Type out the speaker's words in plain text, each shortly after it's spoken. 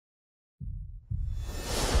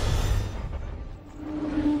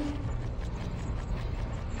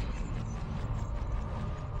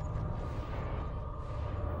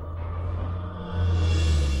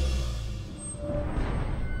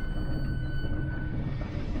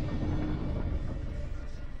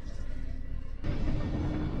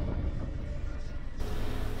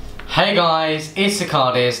Hey guys, it's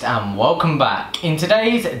TheCardists and welcome back. In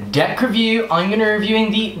today's deck review, I'm going to be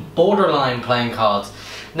reviewing the Borderline playing cards.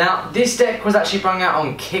 Now, this deck was actually brought out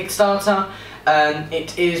on Kickstarter.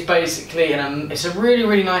 It is basically, it's a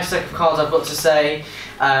really nice deck of cards, I've got to say.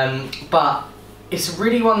 But it's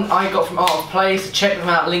really one I got from Art of Play, so check them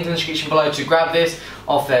out, link in the description below to grab this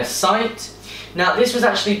off their site. Now, this was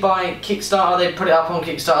actually by Kickstarter. They put it up on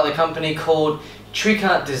Kickstarter, the company called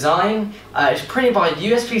Trica Design. It's printed by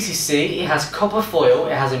uspcc, it has copper foil,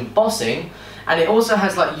 it has embossing, and it also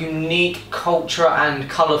has like unique culture and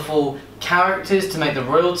colourful characters to make the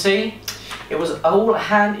royalty. It was all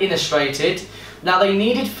hand illustrated. Now they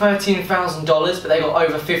needed $13,000, but they got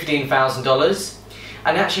over $15,000.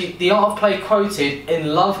 And actually, the Art of Play quoted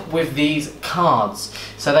in love with these cards.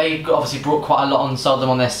 So they obviously brought quite a lot and sold them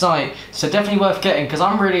on their site. So definitely worth getting, because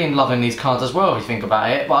I'm really in love with these cards as well, if you think about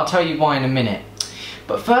it. But I'll tell you why in a minute.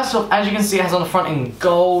 But first off, as you can see, it has on the front in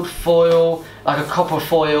gold foil, like a copper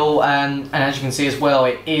foil, and as you can see as well,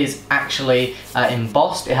 it is actually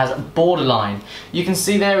embossed. It has Borderline. You can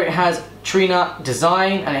see there it has Trica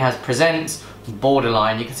Design, and it has Presents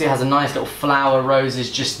Borderline. You can see it has a nice little flower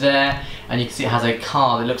roses just there, and you can see it has a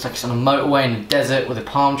car that looks like it's on a motorway in the desert with the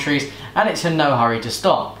palm trees, and it's in no hurry to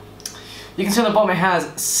stop. You can see on the bottom it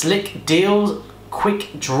has Slick Deals,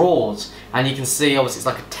 Quick Draws, and you can see obviously it's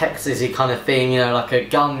like a Texas-y kind of theme, you know, like a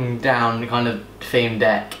gun down kind of theme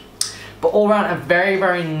deck. But all around a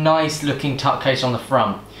very nice looking tuck case on the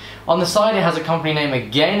front. On the side it has a company name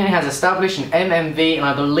again, and it has established an MMV, and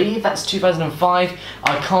I believe that's 2005.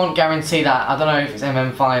 I can't guarantee that, I don't know if it's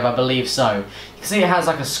MM5, I believe so. You can see it has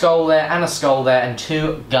like a skull there and a skull there and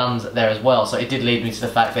two guns there as well, so it did lead me to the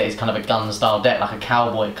fact that it's kind of a gun style deck, like a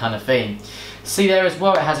cowboy kind of theme. See there as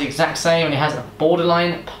well, it has the exact same, and it has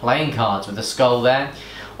Borderline playing cards with the skull there.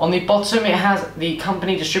 On the bottom it has the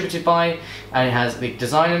company distributed by, and it has the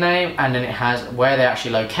designer name, and then it has where they're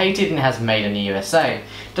actually located, and it has made in the USA.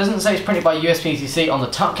 It doesn't say it's printed by uspcc on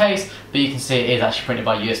the tuck case, but you can see it is actually printed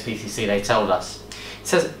by uspcc, they told us. It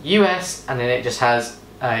says US, and then it just has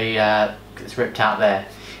a, it's ripped out there.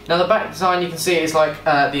 Now the back design, you can see it's like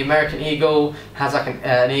the American eagle, has like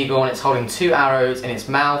an eagle, and it's holding two arrows in its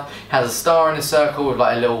mouth, has a star in a circle with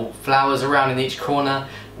like little flowers around in each corner,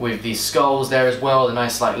 with the skulls there as well, the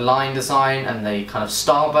nice like line design and the kind of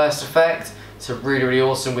starburst effect. So really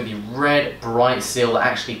awesome, with the red bright seal that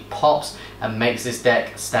actually pops and makes this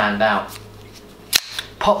deck stand out.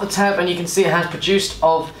 Pop the tab and you can see it has produced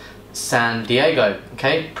of San Diego,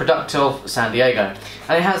 okay, product of San Diego.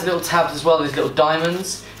 And it has little tabs as well, these little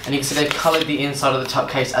diamonds, and you can see they've coloured the inside of the tuck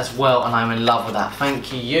case as well, and I'm in love with that.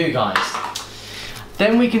 Thank you guys.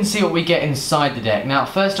 Then we can see what we get inside the deck. Now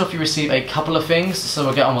first off you receive a couple of things, so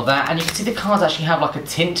we'll get on with that. And you can see the cards actually have like a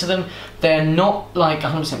tint to them. They're not like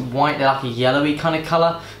 100% white, they're like a yellowy kind of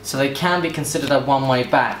colour, so they can be considered a one-way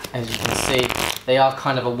back. As you can see, they are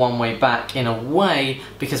kind of a one-way back in a way,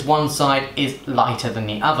 because one side is lighter than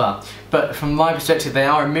the other. But from my perspective they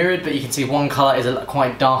are mirrored, but you can see one colour is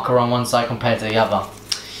quite darker on one side compared to the other.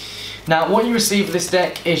 Now what you receive with this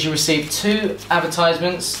deck is you receive two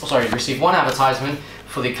advertisements, you receive one advertisement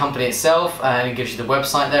for the company itself, and it gives you the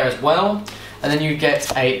website there as well, and then you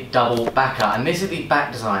get a double backer, and this is the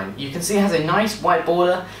back design. You can see it has a nice white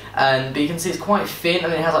border, but you can see it's quite thin,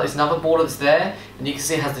 and then it has like this another border that's there, and you can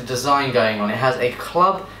see it has the design going on. It has a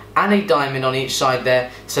club and a diamond on each side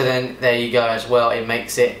there, so then there you go as well, it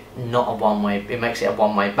makes it not a one-way, it makes it a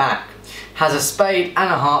one-way back. Has a spade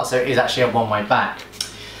and a heart, so it is actually a one-way back.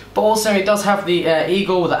 But also it does have the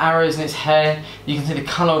eagle with the arrows in its hair. You can see the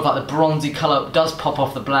colour of like the bronzy colour does pop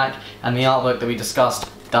off the black, and the artwork that we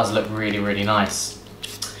discussed does look really nice.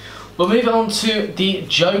 We'll move on to the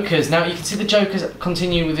jokers. Now you can see the jokers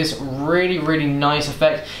continue with this really nice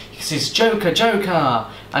effect. You can see it's Joker,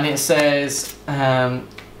 and it says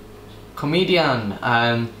comedian.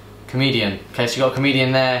 Okay, so you got a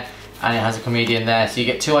comedian there, and it has a comedian there, so you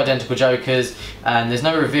get two identical jokers, and there's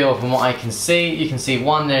no reveal from what I can see. You can see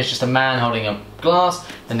one, there's just a man holding a glass,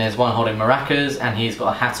 then there's one holding maracas, and he's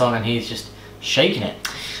got a hat on and he's just shaking it.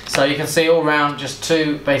 So you can see all round just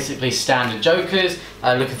two basically standard jokers,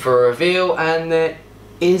 looking for a reveal, and there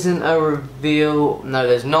isn't a reveal, no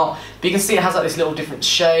there's not, but you can see it has like this little different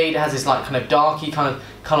shade, it has this like kind of darky kind of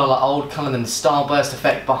colour, like old colour, and the starburst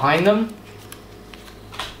effect behind them.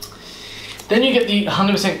 Then you get the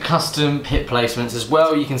 100% custom pit placements as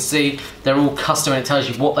well. You can see they're all custom and it tells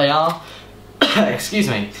you what they are. Excuse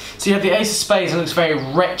me. So you have the Ace of Spades, and it looks very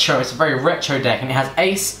retro. It's a very retro deck, and it has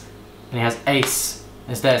Ace, and it has Ace.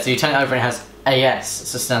 It's there. So you turn it over and it has AS,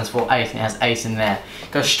 so it stands for Ace, and it has Ace in there.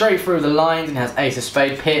 It goes straight through the lines and it has Ace of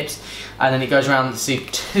Spade pips, and then it goes around to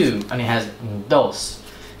C2 and it has Dos.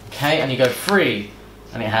 Okay, and you go 3,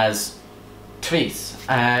 and it has tweets,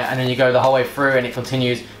 and then you go the whole way through, and it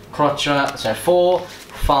continues crotcha, so 4,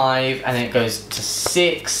 5, and then it goes to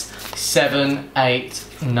 6, 7, 8,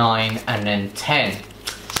 9, and then 10.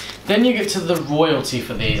 Then you get to the royalty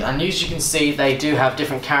for these, and as you can see, they do have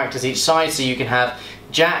different characters each side. So you can have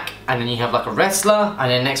Jack, and then you have like a wrestler,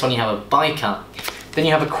 and then next one you have a biker. Then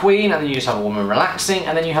you have a queen, and then you just have a woman relaxing,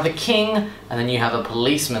 and then you have a king, and then you have a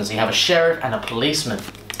policeman. So you have a sheriff and a policeman.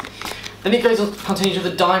 Then it goes on, continues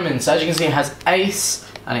with the diamonds. So as you can see, it has ace,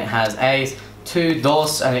 and it has ace, 2,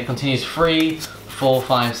 dos, and it continues 3, 4,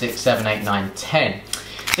 5, 6, 7, 8, 9, 10.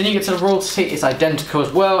 Then you get to the royalty, it's identical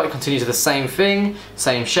as well. It continues with the same thing,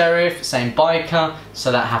 same sheriff, same biker, so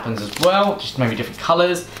that happens as well, just maybe different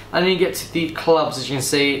colours. And then you get to the clubs, as you can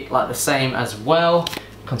see, like the same as well.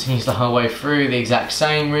 Continues the whole way through, the exact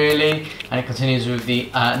same really, and it continues with the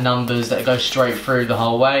numbers that go straight through the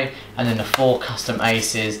whole way, and then the 4 custom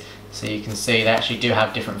aces. So you can see they actually do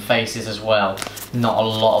have different faces as well. Not a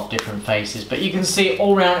lot of different faces, but you can see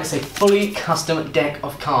all around it's a fully custom deck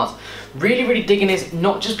of cards. Really, really digging this,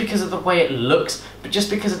 not just because of the way it looks, but just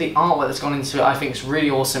because of the artwork that's gone into it. I think it's really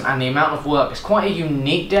awesome, and the amount of work. It's quite a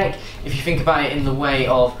unique deck if you think about it in the way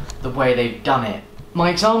of the way they've done it. My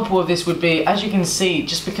example of this would be, as you can see,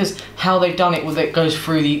 just because how they've done it, it goes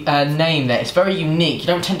through the name there. It's very unique. You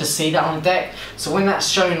don't tend to see that on a deck. So when that's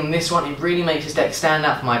shown on this one, it really makes this deck stand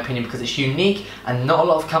out, for my opinion, because it's unique and not a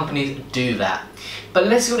lot of companies do that. But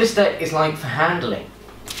let's see what this deck is like for handling.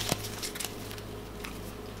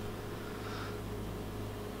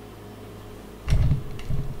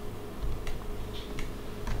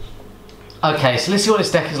 Okay, so let's see what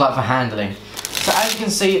this deck is like for handling. So as you can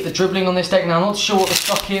see, the dribbling on this deck, now I'm not sure what the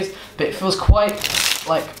stock is, but it feels quite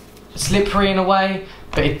like slippery in a way,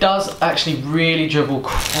 but it does actually really dribble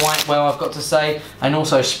quite well, I've got to say. And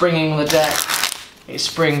also springing on the deck, it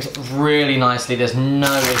springs really nicely. There's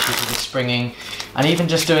no issues with the springing. And even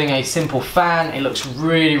just doing a simple fan, it looks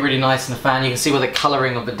really, really nice in the fan. You can see where the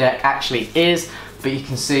colouring of the deck actually is, but you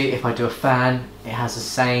can see if I do a fan, it has the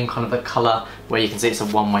same kind of a colour where you can see it's a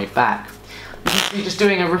one-way back. You're just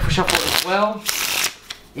doing a riffle shuffle as well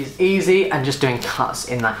is easy, and just doing cuts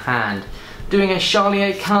in the hand. Doing a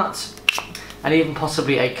Charlier cut, and even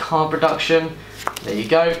possibly a card reduction. There you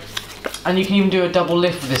go. And you can even do a double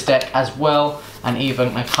lift with this deck as well, and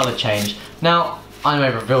even a colour change. Now, I may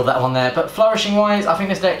have revealed that one there, but flourishing wise, I think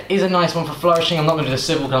this deck is a nice one for flourishing. I'm not going to do the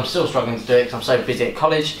civil because I'm still struggling to do it because I'm so busy at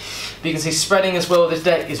college. But you can see spreading as well, this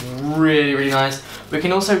deck is really, really nice. We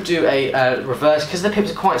can also do a reverse, because the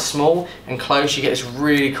pips are quite small and close, you get this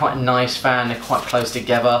really quite nice fan, they're quite close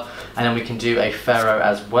together. And then we can do a pharaoh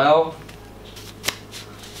as well.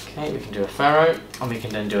 Okay, we can do a pharaoh, and we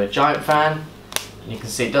can then do a giant fan. And you can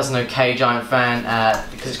see it does an okay giant fan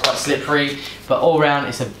because it's quite slippery, but all round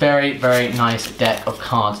it's a very, very nice deck of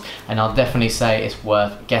cards, and I'll definitely say it's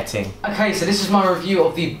worth getting. Okay, so this is my review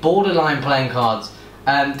of the Borderline playing cards.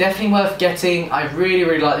 Definitely worth getting. I really,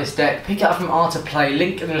 really like this deck. Pick it up from Art2Play,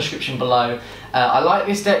 link in the description below. I like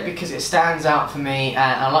this deck because it stands out for me, and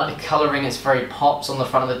I like the colouring. It's very pops on the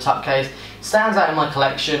front of the tuck case. It stands out in my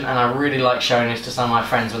collection, and I really like showing this to some of my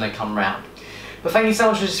friends when they come round. But thank you so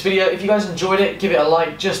much for this video. If you guys enjoyed it, give it a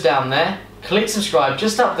like just down there. Click subscribe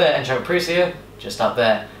just up there, and Joe Bruce here just up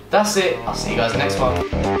there. That's it. I'll see you guys next one.